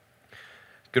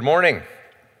Good morning.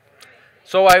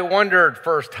 So I wondered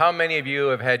first, how many of you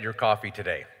have had your coffee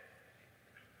today?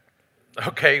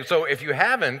 Okay, so if you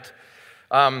haven't,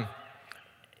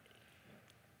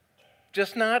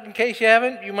 just not in case you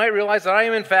haven't, you might realize that I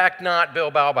am in fact not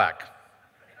Bill Baumbach.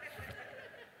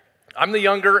 I'm the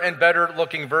younger and better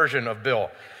looking version of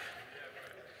Bill.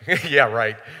 Yeah,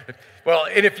 right. Well,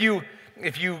 and if you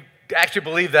actually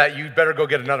believe that, you'd better go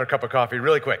get another cup of coffee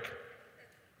really quick.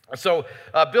 So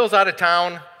Bill's out of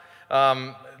town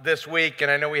this week,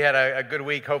 and I know we had a good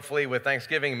week, hopefully, with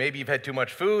Thanksgiving. Maybe you've had too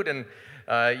much food, and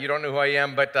you don't know who I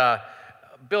am, but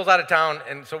Bill's out of town,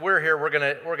 and so we're here.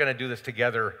 We're gonna do this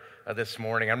together this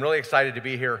morning. I'm really excited to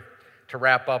be here to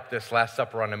wrap up this Last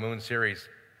Supper on the Moon series.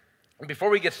 And before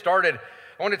we get started,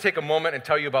 I want to take a moment and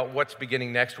tell you about what's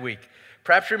beginning next week.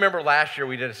 Perhaps you remember last year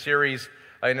we did a series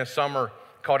in the summer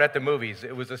called At the Movies.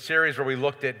 It was a series where we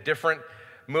looked at different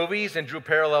movies and drew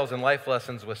parallels and life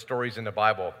lessons with stories in the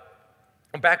Bible.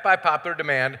 Back by popular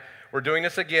demand, we're doing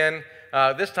this again,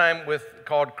 this time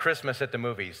called Christmas at the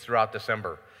Movies throughout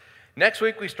December. Next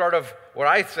week we start off what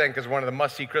I think is one of the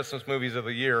must-see Christmas movies of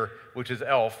the year, which is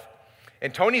Elf.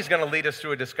 And Tony's going to lead us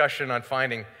through a discussion on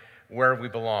finding where we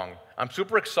belong. I'm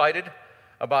super excited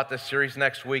about this series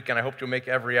next week, and I hope you'll make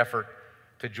every effort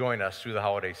to join us through the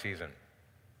holiday season.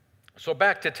 So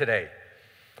back to today.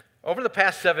 Over the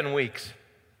past 7 weeks,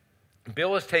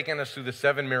 Bill has taken us through the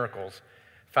 7 miracles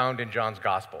found in John's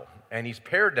Gospel, and he's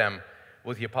paired them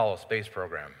with the Apollo space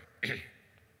program.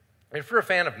 If you're a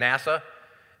fan of NASA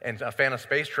and a fan of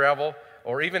space travel,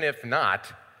 or even if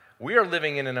not, we are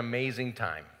living in an amazing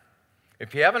time.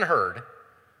 If you haven't heard,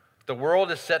 the world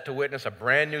is set to witness a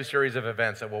brand new series of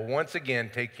events that will once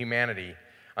again take humanity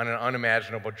on an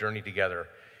unimaginable journey together.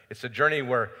 It's a journey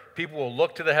where people will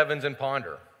look to the heavens and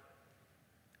ponder.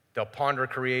 They'll ponder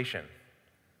creation.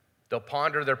 They'll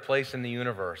ponder their place in the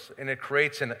universe, and it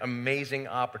creates an amazing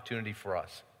opportunity for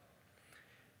us.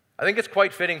 I think it's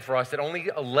quite fitting for us that only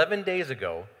 11 days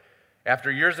ago, after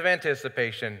years of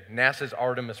anticipation, NASA's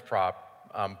Artemis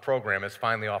program is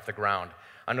finally off the ground.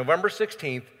 On November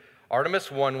 16th,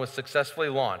 Artemis 1 was successfully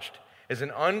launched as an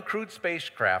uncrewed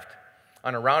spacecraft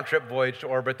on a round-trip voyage to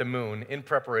orbit the moon in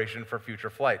preparation for future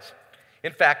flights.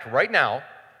 In fact, right now,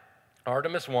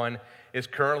 Artemis 1 is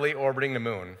currently orbiting the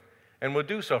moon, and will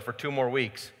do so for 2 more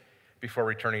weeks before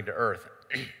returning to Earth.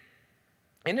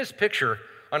 In this picture,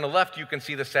 on the left, you can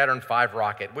see the Saturn V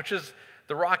rocket, which is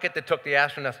the rocket that took the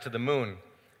astronauts to the moon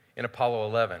in Apollo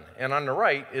 11. And on the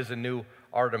right is the new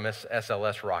Artemis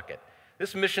SLS rocket.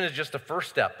 This mission is just the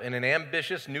first step in an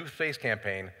ambitious new space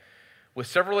campaign with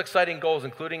several exciting goals,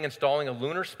 including installing a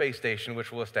lunar space station,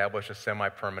 which will establish a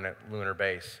semi-permanent lunar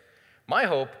base. My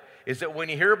hope is that when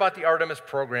you hear about the Artemis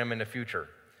program in the future,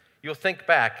 you'll think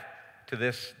back to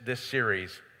this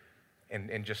series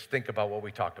and just think about what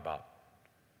we talked about.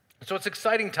 So it's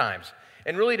exciting times,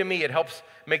 and really to me it helps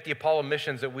make the Apollo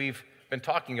missions that we've been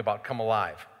talking about come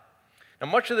alive. Now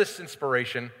much of this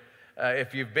inspiration,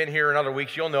 if you've been here in other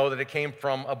weeks, you'll know that it came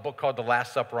from a book called The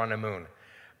Last Supper on the Moon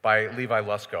by Levi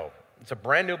Lusko. It's a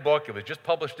brand new book. It was just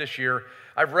published this year.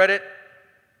 I've read it,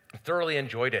 thoroughly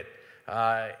enjoyed it.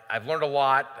 I've learned a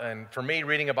lot, and for me,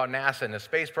 reading about NASA and the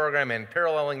space program and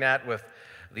paralleling that with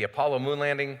the Apollo moon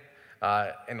landing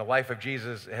and the life of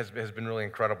Jesus has been really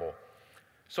incredible.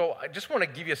 So I just want to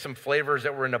give you some flavors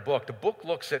that were in the book. The book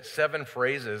looks at 7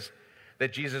 phrases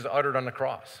that Jesus uttered on the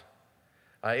cross.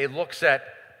 It looks at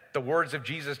the words of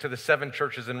Jesus to the 7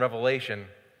 churches in Revelation,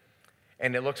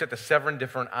 and it looks at the 7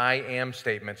 different I am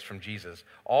statements from Jesus,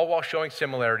 all while showing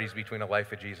similarities between the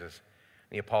life of Jesus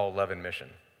and the Apollo 11 mission.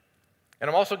 And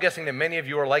I'm also guessing that many of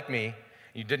you are like me.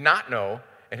 You did not know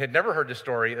and had never heard the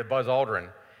story that Buzz Aldrin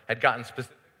had gotten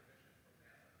specific.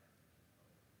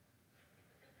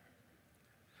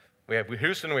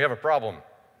 Houston, we have a problem.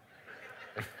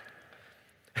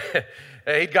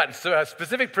 He'd gotten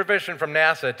specific permission from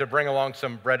NASA to bring along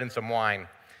some bread and some wine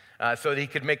so that he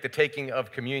could make the taking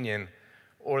of communion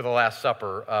or the Last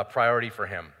Supper a priority for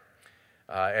him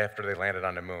after they landed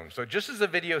on the moon. So just as the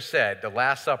video said, the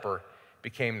Last Supper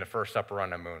became the first supper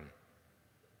on the moon.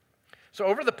 So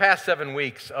over the past 7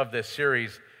 weeks of this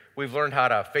series, we've learned how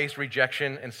to face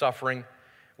rejection and suffering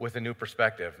with a new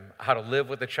perspective, how to live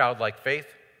with a childlike faith,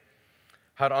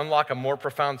 how to unlock a more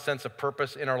profound sense of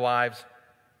purpose in our lives,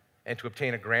 and to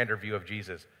obtain a grander view of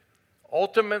Jesus.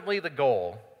 Ultimately, the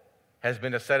goal has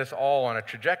been to set us all on a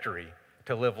trajectory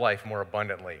to live life more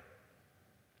abundantly.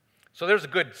 So there's a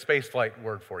good spaceflight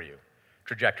word for you,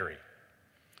 trajectory.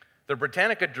 The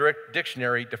Britannica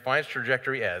Dictionary defines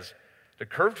trajectory as the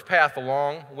curved path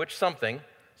along which something,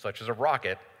 such as a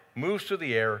rocket, moves through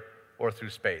the air or through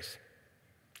space.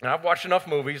 And I've watched enough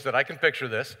movies that I can picture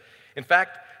this. In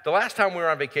fact, the last time we were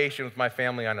on vacation with my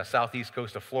family on the southeast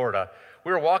coast of Florida,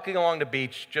 we were walking along the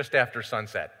beach just after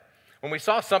sunset when we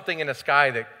saw something in the sky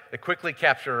that quickly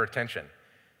captured our attention.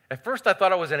 At first, I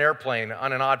thought it was an airplane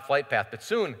on an odd flight path, but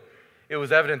soon it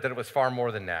was evident that it was far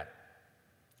more than that.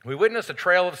 We witnessed a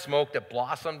trail of smoke that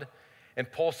blossomed and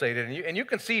pulsated, and you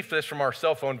can see this from our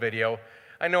cell phone video.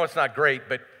 I know it's not great,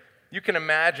 but you can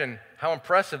imagine how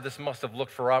impressive this must have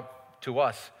looked to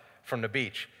us from the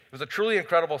beach. It was a truly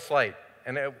incredible sight,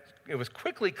 and it was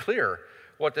quickly clear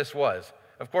what this was.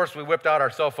 Of course, we whipped out our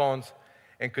cell phones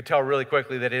and could tell really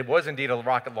quickly that it was indeed a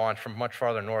rocket launch from much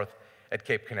farther north at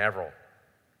Cape Canaveral.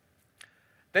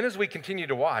 Then as we continued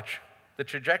to watch, the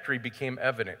trajectory became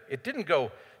evident. It didn't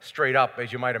go straight up,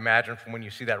 as you might imagine from when you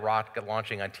see that rocket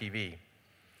launching on TV.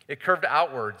 It curved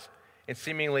outwards and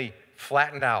seemingly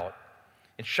flattened out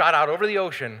and shot out over the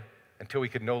ocean until we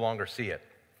could no longer see it.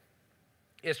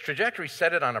 Its trajectory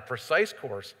set it on a precise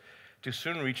course to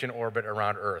soon reach an orbit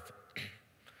around Earth.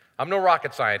 I'm no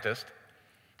rocket scientist,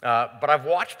 but I've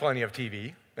watched plenty of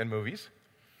TV and movies,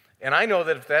 and I know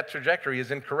that if that trajectory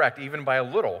is incorrect, even by a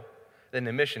little, then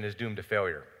the mission is doomed to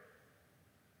failure.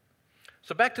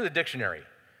 So back to the dictionary.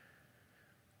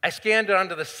 I scanned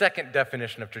onto the second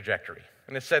definition of trajectory,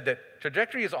 and it said that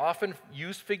trajectory is often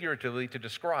used figuratively to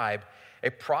describe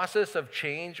a process of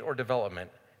change or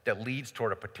development that leads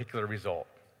toward a particular result.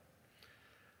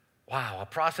 Wow, a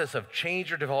process of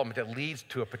change or development that leads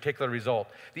to a particular result.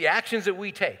 The actions that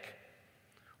we take,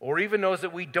 or even those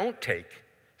that we don't take,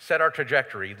 set our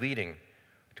trajectory leading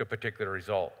to a particular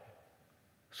result.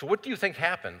 So what do you think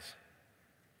happens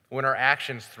when our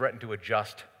actions threaten to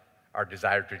adjust our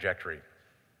desired trajectory?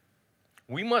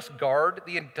 We must guard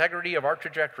the integrity of our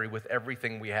trajectory with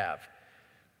everything we have.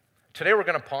 Today we're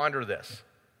going to ponder this,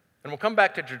 and we'll come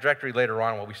back to trajectory later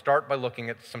on when we start by looking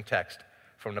at some text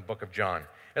from the book of John.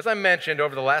 As I mentioned,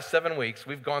 over the last 7 weeks,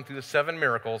 we've gone through the 7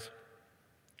 miracles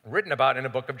written about in the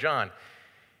book of John.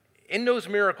 In those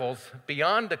miracles,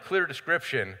 beyond the clear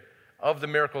description of the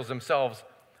miracles themselves,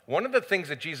 one of the things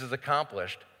that Jesus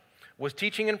accomplished was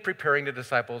teaching and preparing the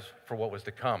disciples for what was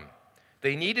to come.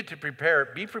 They needed to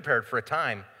be prepared for a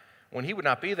time when he would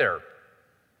not be there.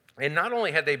 And not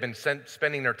only had they been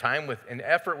spending their time with an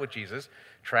effort with Jesus,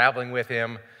 traveling with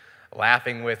him,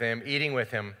 laughing with him, eating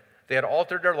with him, they had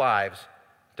altered their lives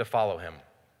to follow him.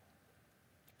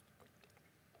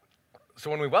 So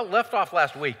when we left off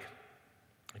last week,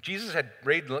 Jesus had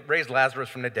raised Lazarus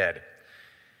from the dead.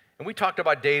 And we talked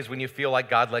about days when you feel like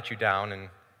God let you down and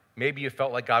maybe you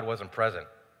felt like God wasn't present.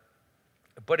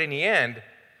 But in the end,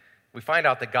 we find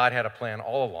out that God had a plan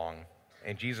all along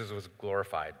and Jesus was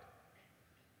glorified.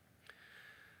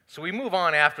 So we move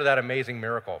on after that amazing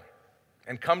miracle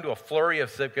and come to a flurry of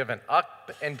significant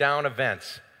up and down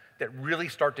events that really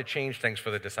start to change things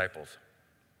for the disciples.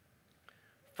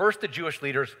 First, the Jewish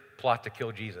leaders plot to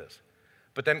kill Jesus.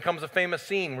 But then comes a famous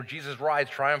scene where Jesus rides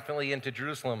triumphantly into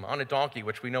Jerusalem on a donkey,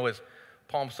 which we know as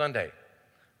Palm Sunday.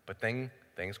 But then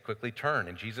things quickly turn,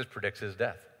 and Jesus predicts his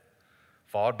death,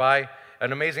 followed by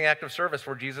an amazing act of service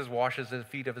where Jesus washes the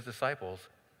feet of his disciples.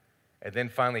 And then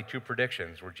finally, 2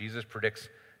 predictions where Jesus predicts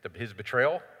his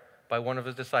betrayal by one of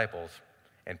his disciples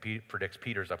and predicts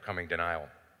Peter's upcoming denial.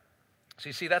 So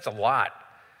you see, that's a lot.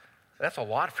 That's a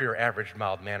lot for your average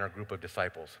mild-mannered group of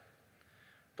disciples.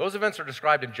 Those events are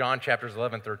described in John chapters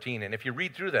 11, 13, and if you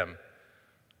read through them,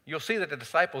 you'll see that the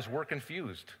disciples were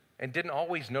confused and didn't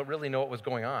always really know what was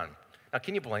going on. Now,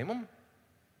 can you blame them?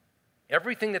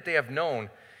 Everything that they have known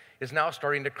is now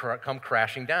starting to come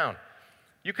crashing down.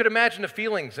 You could imagine the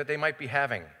feelings that they might be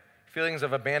having, feelings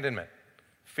of abandonment,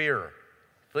 fear,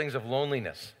 feelings of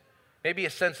loneliness, maybe a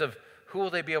sense of who will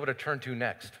they be able to turn to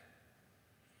next.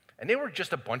 And they were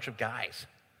just a bunch of guys,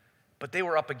 but they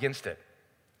were up against it.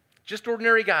 Just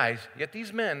ordinary guys, yet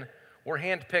these men were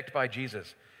handpicked by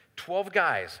Jesus. 12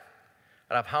 guys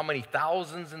out of how many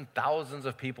thousands and thousands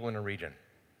of people in the region.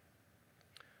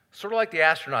 Sort of like the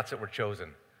astronauts that were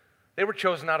chosen. They were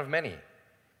chosen out of many.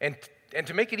 And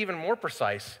to make it even more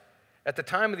precise, at the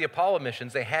time of the Apollo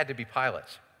missions, they had to be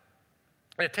pilots.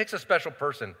 And it takes a special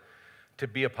person to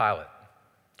be a pilot.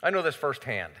 I know this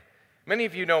firsthand. Many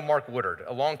of you know Mark Woodard,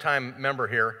 a longtime member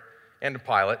here and a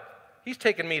pilot. He's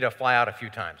taken me to fly out a few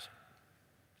times.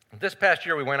 This past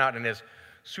year, we went out in his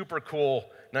super cool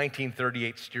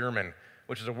 1938 Stearman,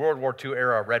 which is a World War II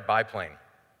era red biplane.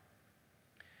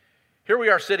 Here we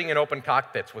are sitting in open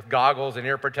cockpits with goggles and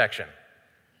ear protection.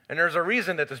 And there's a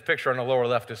reason that this picture on the lower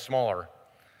left is smaller.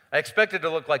 I expected to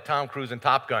look like Tom Cruise in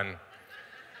Top Gun,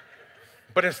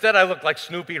 but instead I looked like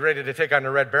Snoopy ready to take on the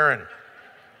Red Baron.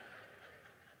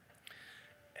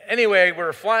 Anyway,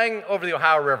 we're flying over the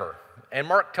Ohio River, and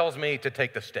Mark tells me to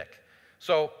take the stick.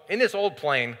 So in this old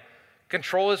plane,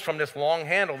 control is from this long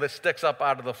handle that sticks up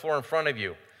out of the floor in front of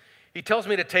you. He tells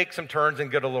me to take some turns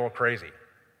and get a little crazy.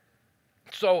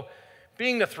 So,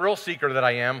 being the thrill seeker that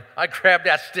I am, I grabbed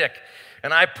that stick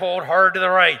and I pulled hard to the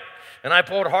right and I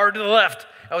pulled hard to the left.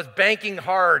 I was banking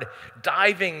hard,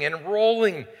 diving and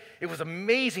rolling. It was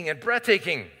amazing and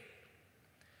breathtaking.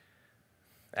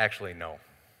 Actually, no.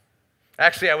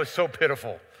 Actually, I was so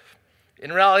pitiful.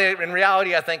 In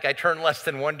reality, I think I turned less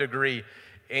than 1 degree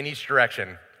in each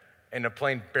direction and the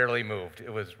plane barely moved.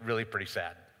 It was really pretty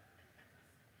sad.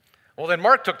 Well, then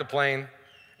Mark took the plane,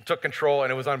 took control,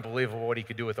 and it was unbelievable what he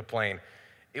could do with the plane.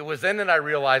 It was then that I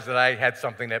realized that I had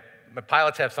something that, my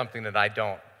pilots have something that I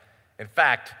don't. In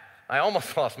fact, I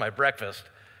almost lost my breakfast,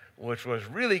 which was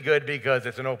really good because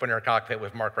it's an open-air cockpit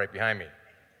with Mark right behind me.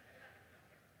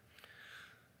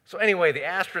 So anyway, the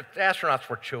astronauts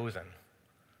were chosen.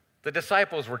 The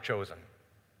disciples were chosen.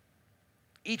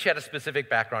 Each had a specific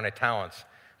background and talents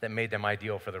that made them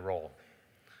ideal for the role.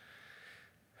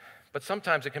 But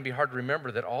sometimes it can be hard to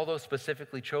remember that all those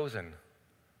specifically chosen,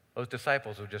 those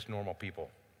disciples were just normal people.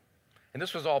 And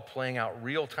this was all playing out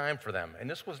real time for them, and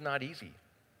this was not easy.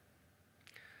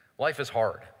 Life is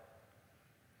hard.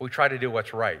 We try to do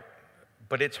what's right,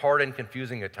 but it's hard and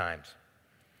confusing at times.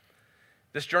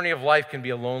 This journey of life can be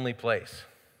a lonely place,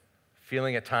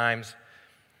 feeling at times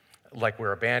like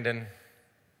we're abandoned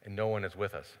and no one is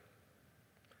with us.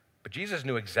 But Jesus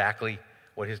knew exactly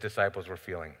what his disciples were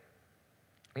feeling.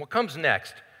 And what comes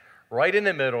next, right in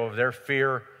the middle of their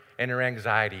fear and their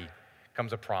anxiety,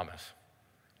 comes a promise.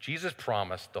 Jesus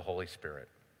promised the Holy Spirit.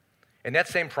 And that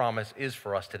same promise is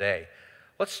for us today.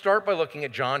 Let's start by looking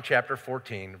at John chapter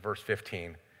 14, verse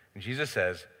 15. And Jesus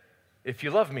says, "If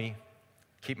you love me,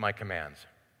 keep my commands."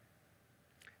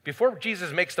 Before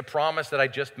Jesus makes the promise that I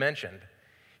just mentioned,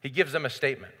 he gives them a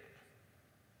statement,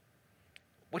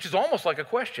 which is almost like a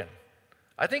question.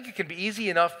 I think it can be easy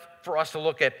enough for us to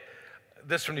look at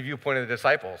this from the viewpoint of the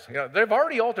disciples. You know, they've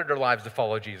already altered their lives to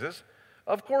follow Jesus.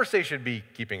 Of course they should be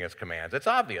keeping his commands. It's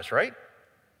obvious, right?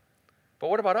 But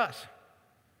what about us?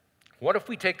 What if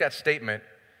we take that statement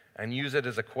and use it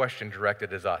as a question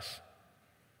directed at us?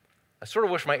 I sort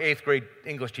of wish my 8th grade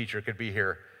English teacher could be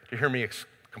here to hear me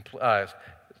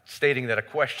stating that a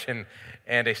question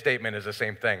and a statement is the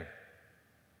same thing.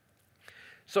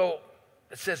 So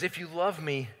it says, if you love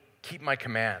me, keep my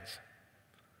commands.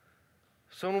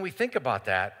 So when we think about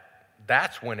that,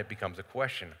 that's when it becomes a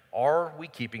question. Are we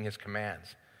keeping his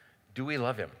commands? Do we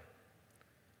love him?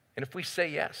 And if we say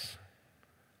yes,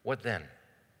 what then?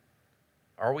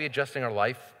 Are we adjusting our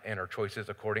life and our choices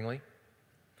accordingly?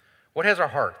 What has our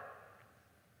heart?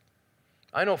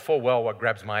 I know full well what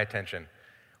grabs my attention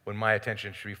when my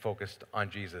attention should be focused on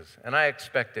Jesus, and I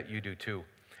expect that you do too.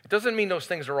 It doesn't mean those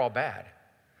things are all bad,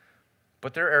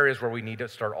 but there are areas where we need to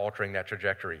start altering that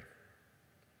trajectory.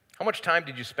 How much time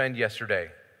did you spend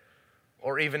yesterday,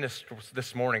 or even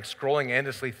this morning, scrolling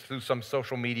endlessly through some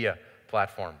social media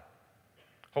platform?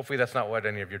 Hopefully that's not what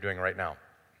any of you are doing right now.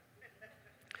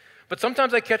 But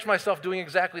sometimes I catch myself doing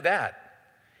exactly that.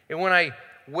 And when I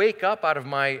wake up out of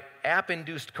my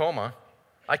app-induced coma,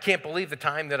 I can't believe the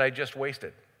time that I just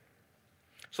wasted.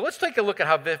 So let's take a look at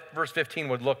how verse 15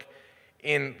 would look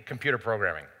in computer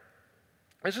programming.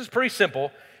 This is pretty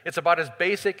simple. It's about as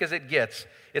basic as it gets.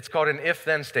 It's called an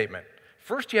if-then statement.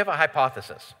 First, you have a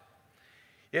hypothesis.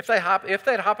 If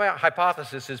that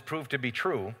hypothesis is proved to be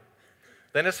true,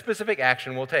 then a specific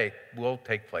action will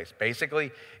take place.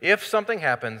 Basically, if something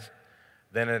happens,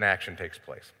 then an action takes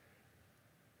place.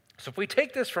 So if we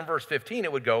take this from verse 15,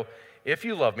 it would go, if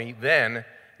you love me, then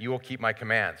you will keep my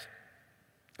commands.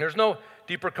 There's no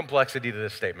deeper complexity to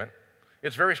this statement.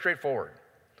 It's very straightforward.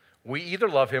 We either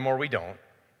love him or we don't.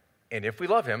 And if we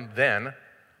love him, then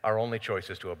our only choice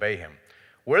is to obey him.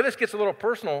 Where this gets a little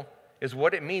personal is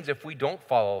what it means if we don't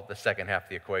follow the second half of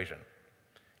the equation.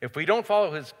 If we don't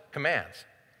follow his commands,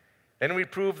 then we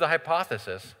prove the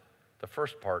hypothesis, the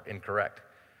first part, incorrect.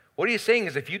 What he's saying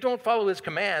is if you don't follow his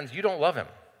commands, you don't love him.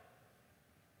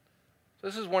 So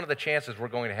this is one of the chances we're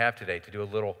going to have today to do a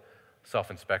little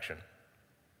self-inspection.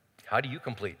 How do you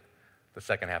complete the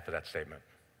second half of that statement?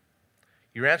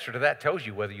 Your answer to that tells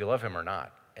you whether you love him or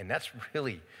not, and that's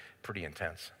really pretty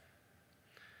intense.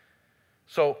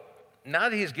 So now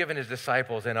that he's given his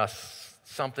disciples and us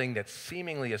something that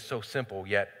seemingly is so simple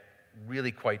yet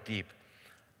really quite deep,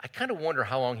 I kind of wonder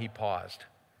how long he paused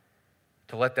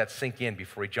to let that sink in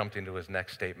before he jumped into his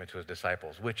next statement to his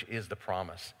disciples, which is the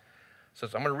promise. So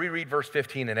I'm going to reread verse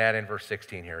 15 and add in verse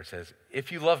 16 here. It says,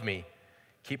 if you love me,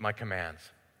 keep my commands.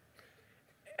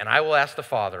 And I will ask the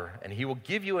Father, and he will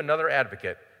give you another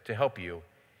advocate to help you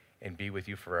and be with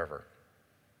you forever.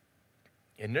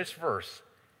 In this verse,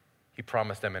 he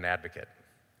promised them an advocate.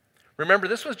 Remember,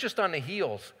 this was just on the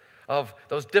heels of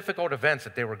those difficult events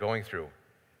that they were going through,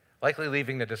 likely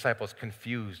leaving the disciples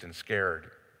confused and scared.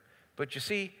 But you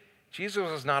see, Jesus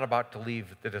was not about to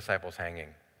leave the disciples hanging.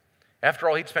 After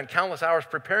all, he'd spent countless hours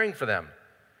preparing them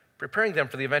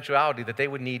for the eventuality that they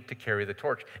would need to carry the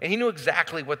torch. And he knew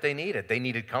exactly what they needed. They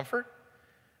needed comfort,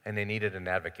 and they needed an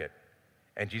advocate.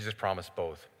 And Jesus promised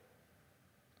both.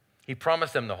 He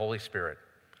promised them the Holy Spirit.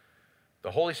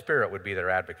 The Holy Spirit would be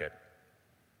their advocate.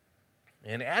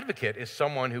 An advocate is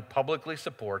someone who publicly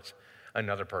supports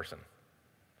another person.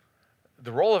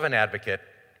 The role of an advocate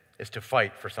is to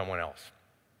fight for someone else.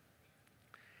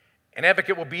 An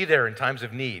advocate will be there in times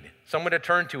of need, someone to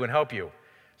turn to and help you,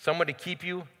 someone to keep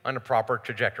you on a proper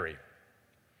trajectory.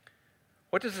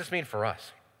 What does this mean for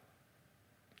us?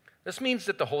 This means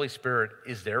that the Holy Spirit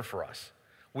is there for us.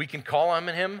 We can call on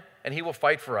him, and he will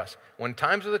fight for us. When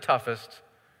times are the toughest,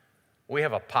 we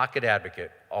have a pocket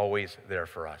advocate always there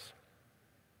for us.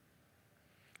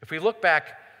 If we look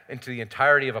back into the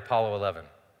entirety of Apollo 11,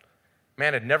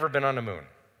 man had never been on the moon.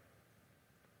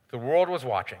 The world was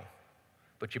watching,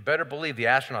 but you better believe the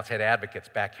astronauts had advocates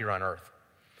back here on Earth.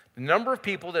 The number of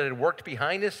people that had worked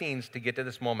behind the scenes to get to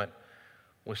this moment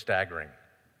was staggering.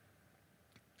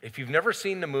 If you've never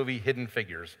seen the movie Hidden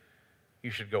Figures, you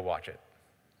should go watch it.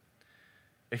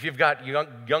 If you've got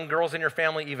young girls in your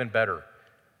family, even better,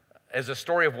 as the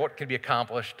story of what can be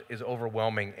accomplished is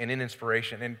overwhelming and an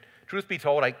inspiration. And truth be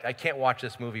told, I can't watch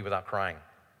this movie without crying.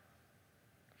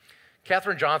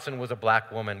 Katherine Johnson was a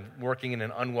black woman working in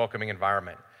an unwelcoming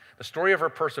environment. The story of her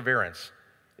perseverance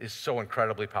is so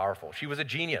incredibly powerful. She was a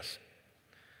genius,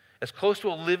 as close to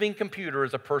a living computer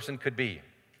as a person could be,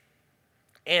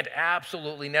 and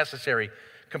absolutely necessary.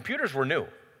 Computers were new,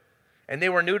 and they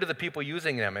were new to the people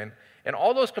using them, and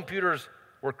all those computers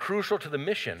were crucial to the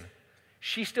mission.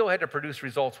 She still had to produce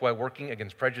results while working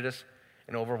against prejudice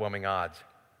and overwhelming odds.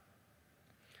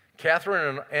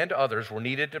 Katherine and others were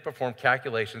needed to perform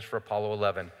calculations for Apollo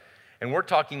 11, and we're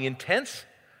talking intense,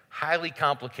 highly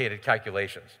complicated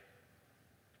calculations.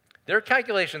 Their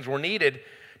calculations were needed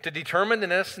to determine the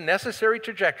necessary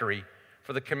trajectory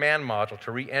for the command module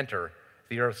to re-enter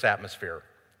the Earth's atmosphere,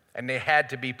 and they had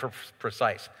to be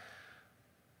precise.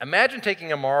 Imagine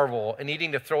taking a marble and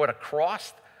needing to throw it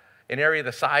across an area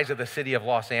the size of the city of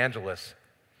Los Angeles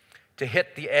to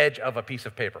hit the edge of a piece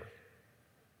of paper.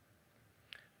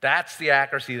 That's the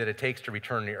accuracy that it takes to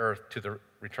return the Earth to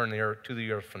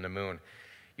the Earth from the moon.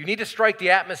 You need to strike the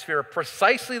atmosphere at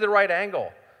precisely the right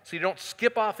angle so you don't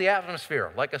skip off the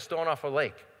atmosphere like a stone off a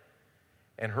lake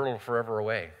and hurtle forever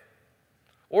away.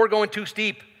 Or going too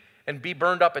steep and be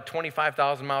burned up at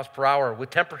 25,000 miles per hour with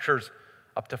temperatures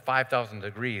up to 5,000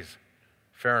 degrees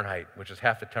Fahrenheit, which is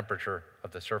half the temperature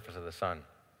of the surface of the sun.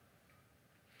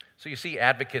 So you see,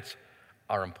 advocates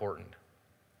are important.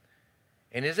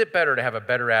 And is it better to have a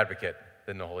better advocate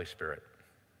than the Holy Spirit?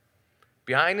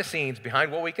 Behind the scenes,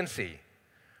 behind what we can see,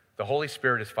 the Holy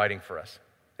Spirit is fighting for us.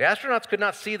 The astronauts could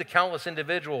not see the countless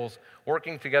individuals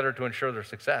working together to ensure their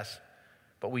success,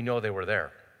 but we know they were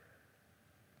there.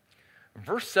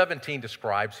 Verse 17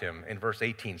 describes him, and verse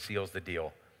 18 seals the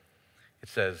deal. It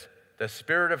says, "The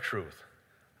Spirit of truth.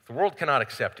 The world cannot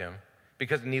accept him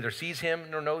because it neither sees him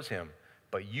nor knows him,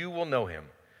 but you will know him,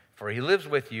 for he lives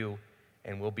with you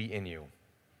and will be in you.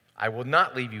 I will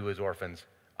not leave you as orphans.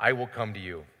 I will come to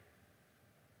you."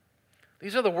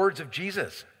 These are the words of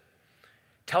Jesus,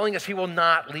 telling us he will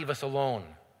not leave us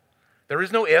alone. There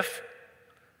is no if.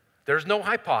 There's no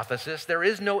hypothesis. There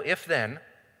is no if-then.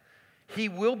 He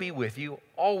will be with you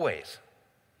always.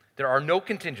 There are no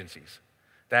contingencies.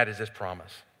 That is his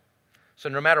promise. So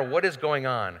no matter what is going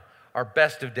on, our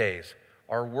best of days,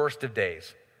 our worst of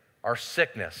days, our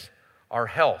sickness, our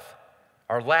health,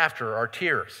 our laughter, our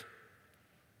tears,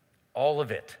 all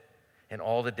of it, and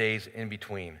all the days in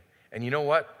between. And you know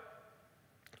what?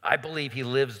 I believe he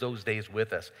lives those days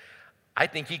with us. I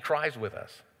think he cries with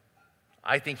us.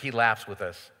 I think he laughs with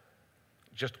us.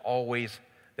 Just always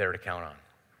there to count on.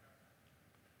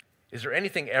 Is there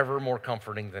anything ever more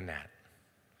comforting than that?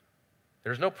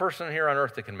 There's no person here on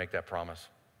earth that can make that promise.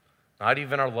 Not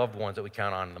even our loved ones that we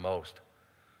count on the most.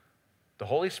 The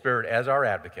Holy Spirit, as our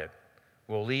advocate,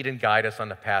 will lead and guide us on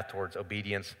the path towards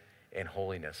obedience and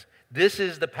holiness. This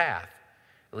is the path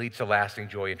that leads to lasting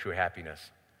joy and true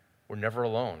happiness. We're never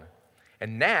alone.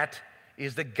 And that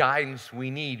is the guidance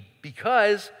we need,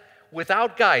 because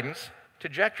without guidance,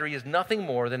 trajectory is nothing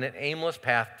more than an aimless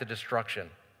path to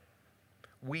destruction.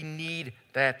 We need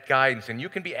that guidance, and you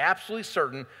can be absolutely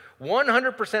certain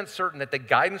 100% certain that the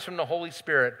guidance from the Holy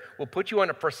Spirit will put you on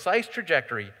a precise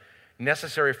trajectory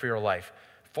necessary for your life.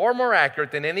 Far more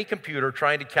accurate than any computer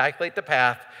trying to calculate the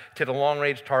path to the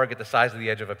long-range target the size of the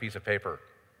edge of a piece of paper.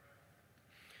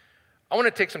 I want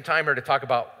to take some time here to talk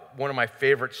about one of my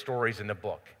favorite stories in the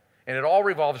book. And it all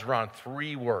revolves around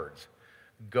 3 words: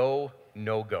 go,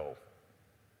 no go.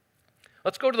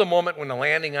 Let's go to the moment when the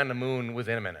landing on the moon was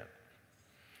imminent.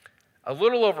 A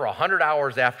little over 100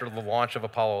 hours after the launch of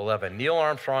Apollo 11, Neil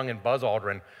Armstrong and Buzz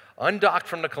Aldrin undocked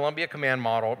from the Columbia Command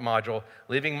module,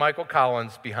 leaving Michael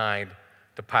Collins behind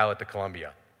to pilot the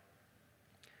Columbia.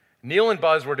 Neil and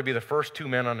Buzz were to be the first 2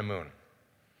 men on the moon.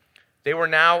 They were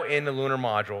now in the lunar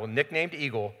module, nicknamed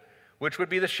Eagle, which would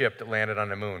be the ship that landed on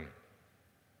the moon.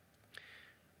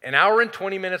 An hour and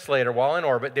 20 minutes later, while in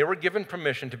orbit, they were given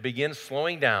permission to begin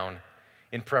slowing down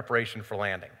in preparation for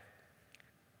landing.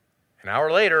 An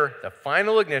hour later, the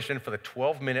final ignition for the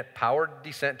 12-minute powered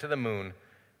descent to the moon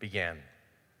began.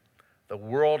 The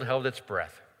world held its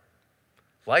breath.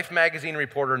 Life magazine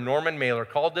reporter Norman Mailer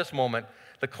called this moment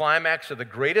the climax of the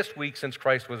greatest week since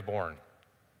Christ was born.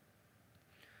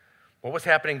 What was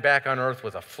happening back on Earth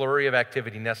was a flurry of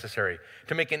activity necessary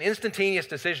to make an instantaneous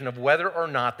decision of whether or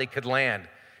not they could land,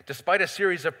 despite a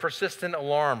series of persistent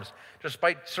alarms,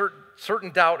 despite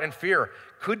certain doubt and fear.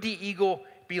 Could the Eagle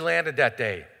be landed that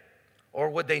day,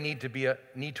 or would they need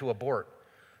to abort?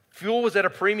 Fuel was at a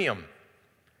premium.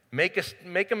 Make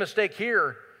a mistake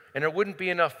here, and there wouldn't be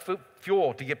enough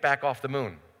fuel to get back off the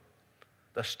moon.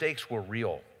 The stakes were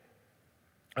real.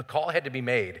 A call had to be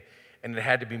made, and it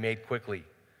had to be made quickly.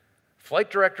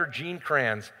 Flight Director Gene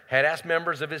Kranz had asked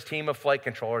members of his team of flight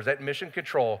controllers at Mission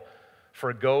Control for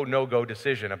a go, no-go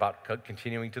decision about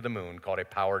continuing to the moon, called a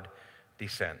powered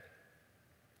descent.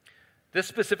 This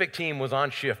specific team was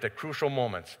on shift at crucial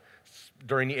moments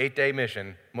during the 8-day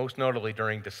mission, most notably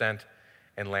during descent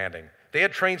and landing. They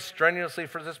had trained strenuously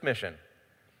for this mission,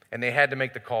 and they had to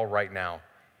make the call right now.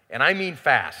 And I mean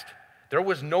fast. There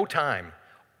was no time,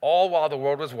 all while the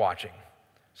world was watching.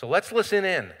 So let's listen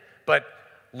in, but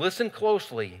listen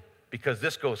closely, because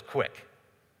this goes quick.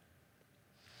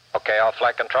 Okay, all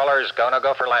flight controllers, go, no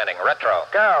go for landing. Retro.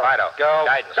 Go. Fido. Go.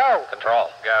 Guidance. Go. Control.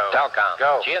 Go. Telcom.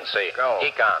 Go. GNC. Go.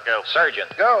 Econ. Go. Surgeon.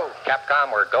 Go.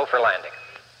 Capcom, we're go for landing.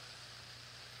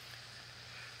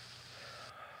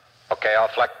 Okay, all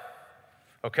flight.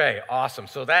 Okay, awesome.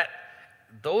 So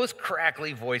those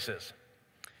crackly voices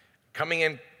coming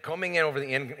in over the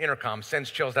intercom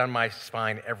sends chills down my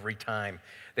spine every time.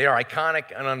 They are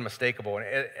iconic and unmistakable. And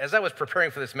as I was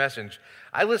preparing for this message,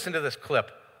 I listened to this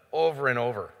clip over and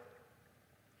over.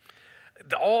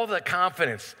 All the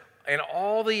confidence and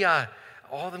all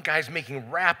them guys making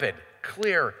rapid,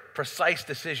 clear, precise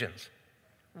decisions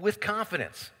with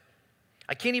confidence.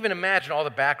 I can't even imagine all the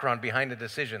background behind the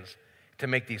decisions to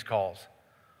make these calls.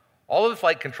 All of the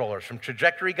flight controllers, from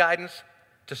trajectory guidance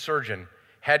to surgeon,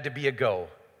 had to be a go.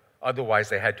 Otherwise,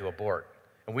 they had to abort.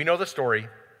 And we know the story.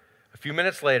 A few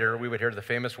minutes later, we would hear the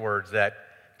famous words that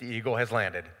the Eagle has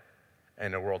landed,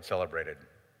 and the world celebrated.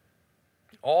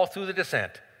 All through the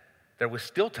descent, there was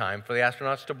still time for the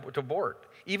astronauts to abort.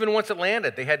 Even once it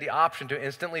landed, they had the option to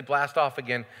instantly blast off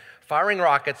again, firing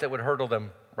rockets that would hurtle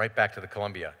them right back to the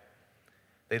Columbia.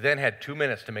 They then had 2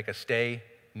 minutes to make a stay,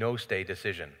 no stay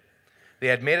decision. They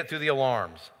had made it through the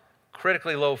alarms,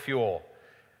 critically low fuel.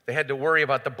 They had to worry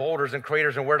about the boulders and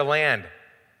craters and where to land.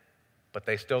 But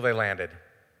they landed,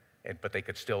 but they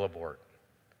could still abort.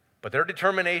 But their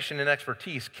determination and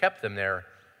expertise kept them there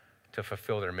to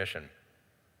fulfill their mission.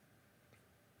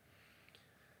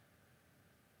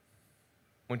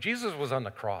 When Jesus was on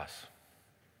the cross,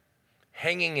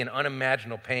 hanging in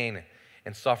unimaginable pain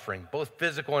and suffering, both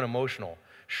physical and emotional,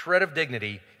 shred of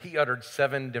dignity, he uttered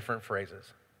 7 different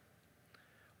phrases.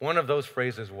 One of those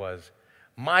phrases was,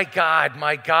 my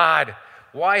God,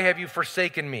 why have you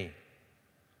forsaken me?"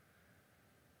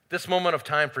 This moment of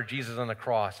time for Jesus on the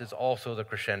cross is also the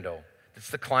crescendo. It's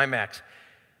the climax.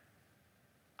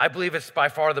 I believe it's by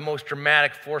far the most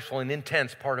dramatic, forceful, and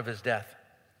intense part of his death.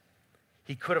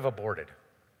 He could have aborted.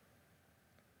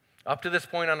 Up to this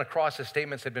point on the cross, his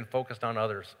statements had been focused on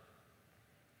others.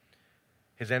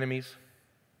 His enemies,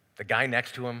 the guy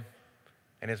next to him,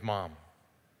 and his mom.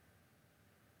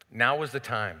 Now was the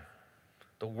time,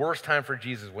 the worst time for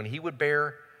Jesus, when he would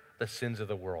bear the sins of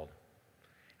the world.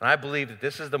 And I believe that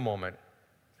this is the moment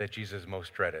that Jesus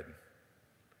most dreaded.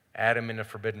 Adam and the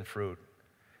forbidden fruit,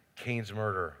 Cain's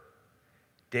murder,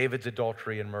 David's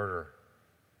adultery and murder,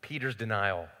 Peter's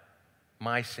denial,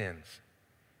 my sins,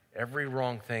 every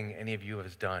wrong thing any of you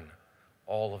has done,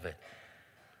 all of it.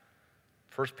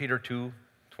 1 Peter 2,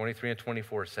 23 and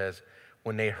 24 says,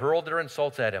 when they hurled their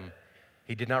insults at him,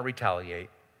 He did not retaliate.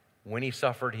 When he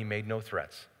suffered, he made no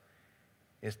threats.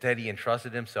 Instead, he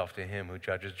entrusted himself to him who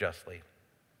judges justly.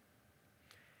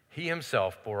 He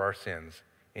himself bore our sins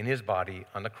in his body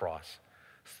on the cross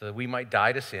so that we might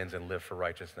die to sins and live for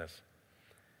righteousness.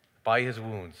 By his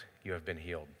wounds, you have been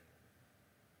healed.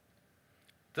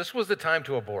 This was the time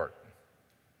to abort,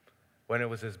 when it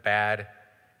was as bad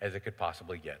as it could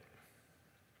possibly get.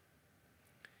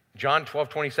 John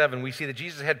 12:27, we see that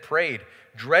Jesus had prayed,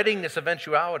 dreading this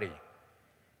eventuality.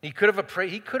 He could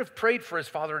have prayed for his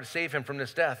Father to save him from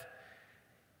this death.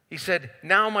 He said,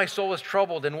 "Now my soul is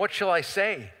troubled, and what shall I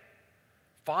say?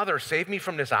 Father, save me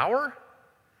from this hour?"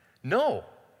 No,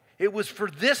 it was for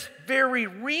this very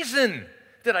reason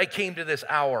that I came to this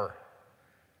hour.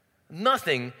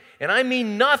 Nothing, and I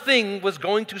mean nothing, was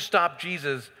going to stop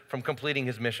Jesus from completing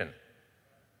his mission.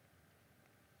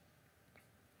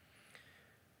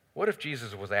 What if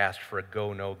Jesus was asked for a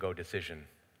go, no-go decision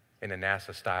in a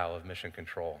NASA style of mission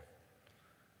control?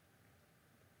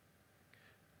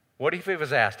 What if he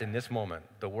was asked in this moment,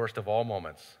 the worst of all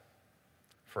moments,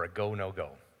 for a go,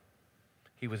 no-go?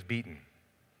 He was beaten.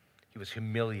 He was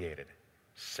humiliated,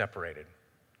 separated.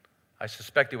 I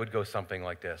suspect it would go something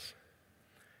like this.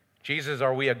 Jesus,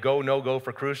 are we a go, no-go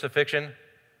for crucifixion?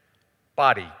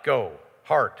 Body, go.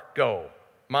 Heart, go.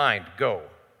 Mind, go.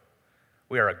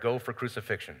 We are a go for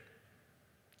crucifixion.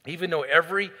 Even though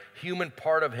every human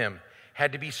part of him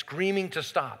had to be screaming to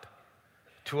stop,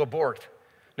 to abort,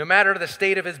 no matter the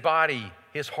state of his body,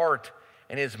 his heart,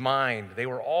 and his mind, they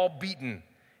were all beaten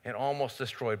and almost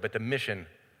destroyed, but the mission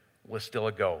was still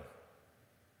a go.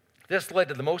 This led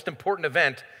to the most important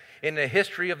event in the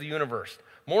history of the universe,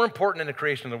 more important than the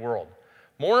creation of the world,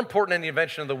 more important than the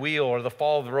invention of the wheel or the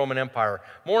fall of the Roman Empire,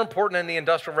 more important than the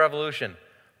Industrial Revolution,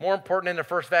 more important than the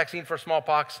first vaccine for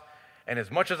smallpox, and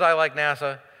as much as I like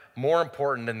NASA, more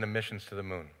important than the missions to the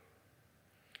moon.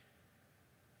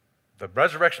 The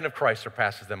resurrection of Christ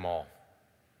surpasses them all,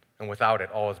 and without it,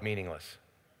 all is meaningless.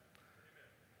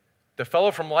 The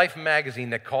fellow from Life magazine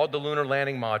that called the lunar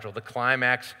landing module the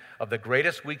climax of the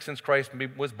greatest week since Christ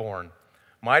was born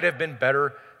might have been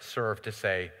better served to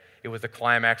say it was the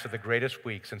climax of the greatest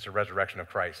week since the resurrection of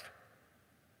Christ.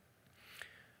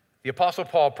 The Apostle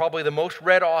Paul, probably the most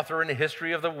read author in the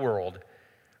history of the world,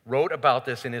 wrote about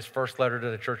this in his first letter to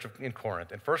the church in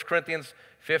Corinth. In 1 Corinthians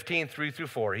 15,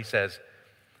 3-4, he says,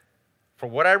 "For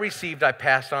what I received I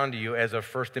passed on to you as of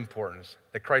first importance,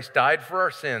 that Christ died for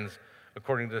our sins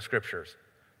according to the Scriptures,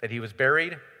 that he was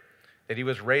buried, that he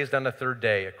was raised on the third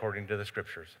day according to the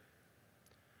Scriptures."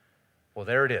 Well,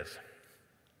 there it is.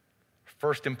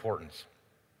 First importance.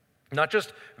 Not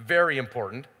just very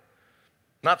important,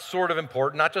 not sort of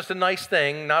important, not just a nice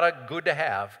thing, not a good to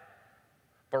have,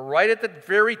 but right at the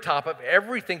very top of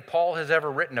everything Paul has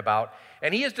ever written about,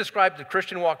 and he has described the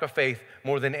Christian walk of faith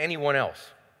more than anyone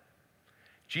else.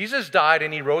 Jesus died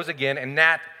and he rose again, and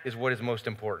that is what is most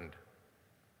important.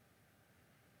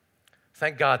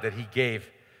 Thank God that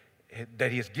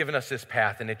he has given us this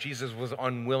path and that Jesus was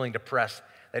unwilling to press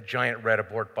that giant red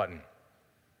abort button.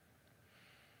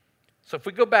 So if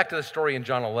we go back to the story in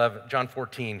John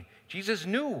 14, Jesus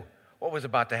knew what was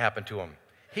about to happen to him.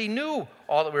 He knew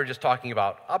all that we were just talking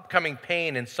about, upcoming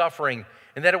pain and suffering,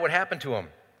 and that it would happen to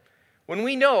him. When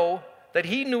we know that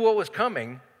he knew what was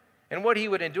coming and what he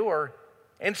would endure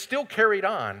and still carried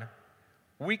on,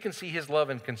 we can see his love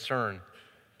and concern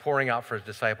pouring out for his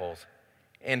disciples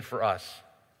and for us.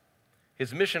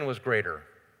 His mission was greater.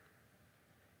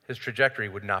 His trajectory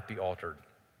would not be altered.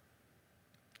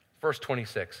 Verse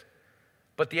 26,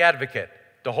 "But the advocate,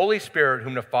 the Holy Spirit,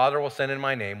 whom the Father will send in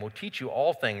my name, will teach you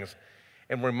all things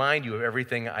and remind you of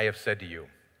everything I have said to you."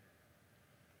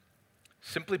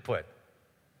 Simply put,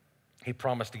 he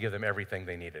promised to give them everything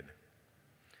they needed.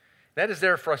 That is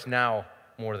there for us now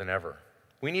more than ever.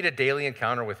 We need a daily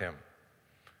encounter with him.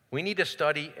 We need to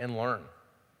study and learn.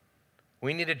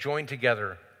 We need to join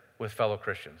together with fellow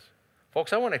Christians.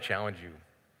 Folks, I want to challenge you.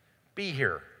 Be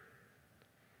here.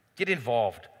 Get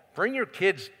involved. Bring your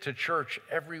kids to church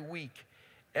every week.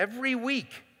 Every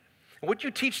week. What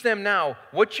you teach them now,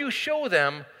 what you show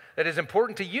them that is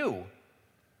important to you,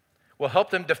 will help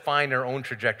them define their own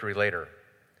trajectory later.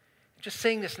 Just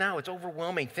saying this now, it's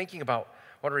overwhelming thinking about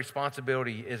what a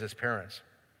responsibility is as parents.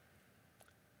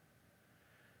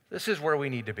 This is where we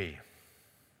need to be.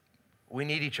 We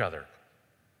need each other.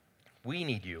 We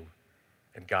need you,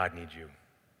 and God needs you.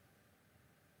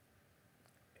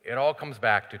 It all comes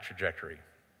back to trajectory.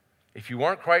 If you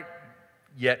aren't quite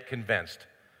yet convinced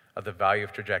of the value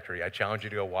of trajectory, I challenge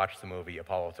you to go watch the movie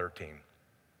Apollo 13.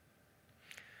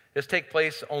 This takes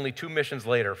place only 2 missions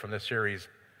later from the series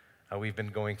we've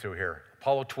been going through here.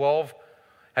 Apollo 12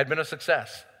 had been a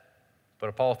success, but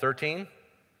Apollo 13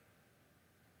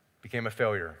 became a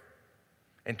failure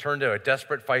and turned to a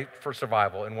desperate fight for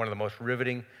survival in one of the most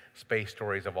riveting space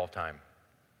stories of all time.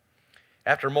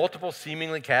 After multiple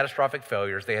seemingly catastrophic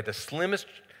failures, they had the slimmest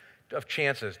of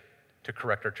chances to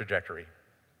correct their trajectory.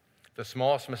 The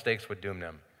smallest mistakes would doom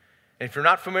them. And if you're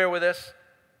not familiar with this,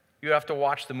 you have to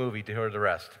watch the movie to hear the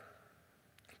rest.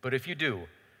 But if you do,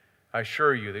 I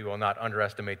assure you that you will not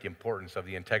underestimate the importance of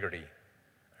the integrity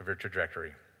of your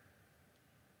trajectory.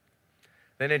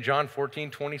 Then in John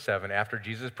 14:27, after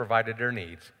Jesus provided their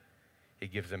needs, he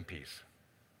gives them peace.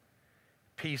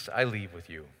 Peace I leave with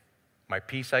you. My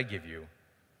peace I give you.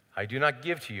 I do not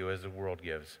give to you as the world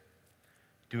gives.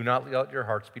 Do not let your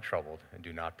hearts be troubled, and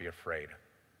do not be afraid.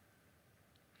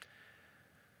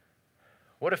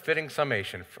 What a fitting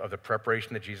summation of the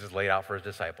preparation that Jesus laid out for his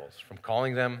disciples, from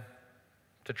calling them,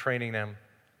 to training them,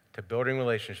 to building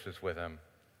relationships with them,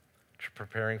 to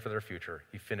preparing for their future.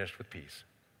 He finished with peace.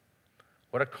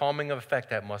 What a calming effect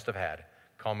that must have had,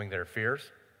 calming their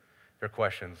fears, their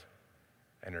questions,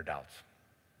 and their doubts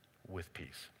with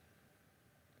peace.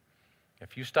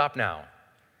 If you stop now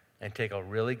and take a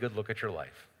really good look at your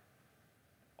life,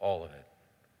 all of it,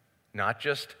 not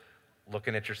just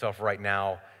looking at yourself right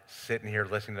now, sitting here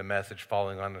listening to the message,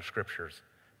 following on the scriptures,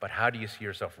 but how do you see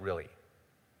yourself really?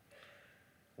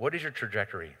 What is your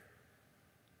trajectory?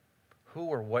 Who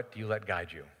or what do you let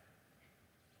guide you?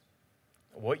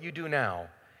 What you do now,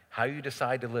 how you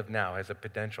decide to live now, has a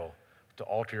potential to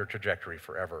alter your trajectory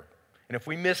forever. And if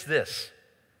we miss this,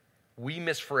 we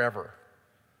miss forever.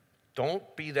 Don't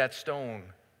be that stone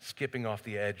skipping off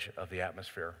the edge of the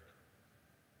atmosphere.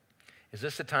 Is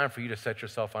this the time for you to set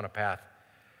yourself on a path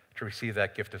to receive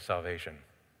that gift of salvation?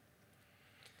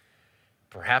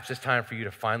 Perhaps it's time for you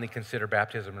to finally consider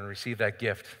baptism and receive that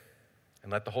gift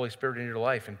and let the Holy Spirit into your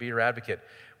life and be your advocate.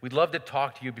 We'd love to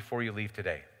talk to you before you leave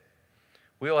today.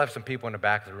 We'll have some people in the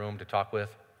back of the room to talk with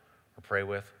or pray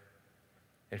with.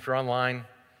 And if you're online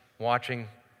watching,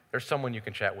 there's someone you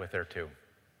can chat with there too.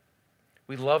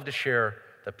 We'd love to share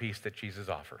the peace that Jesus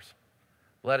offers.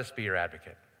 Let us be your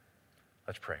advocate.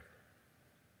 Let's pray.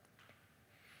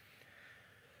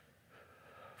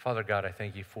 Father God, I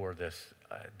thank you for this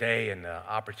day and the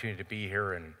opportunity to be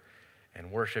here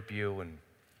and worship you. And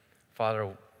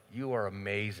Father, you are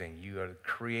amazing. You are the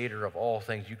creator of all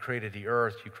things. You created the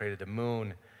earth. You created the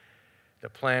moon, the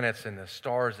planets, and the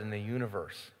stars in the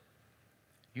universe.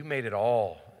 You made it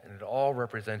all, and it all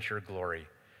represents your glory.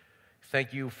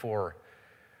 Thank you for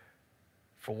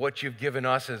what you've given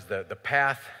us as the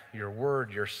path, your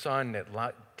word, your son that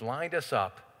lined us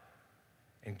up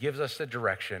and gives us the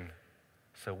direction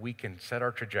so we can set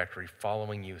our trajectory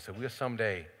following you, so we'll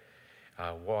someday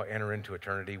we'll enter into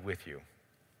eternity with you.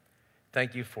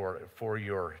 Thank you for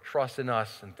your trust in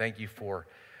us, and thank you for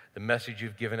the message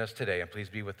you've given us today. And please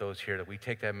be with those here that we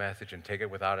take that message and take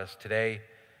it without us today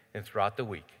and throughout the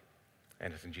week.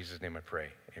 And it's in Jesus' name I pray.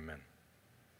 Amen.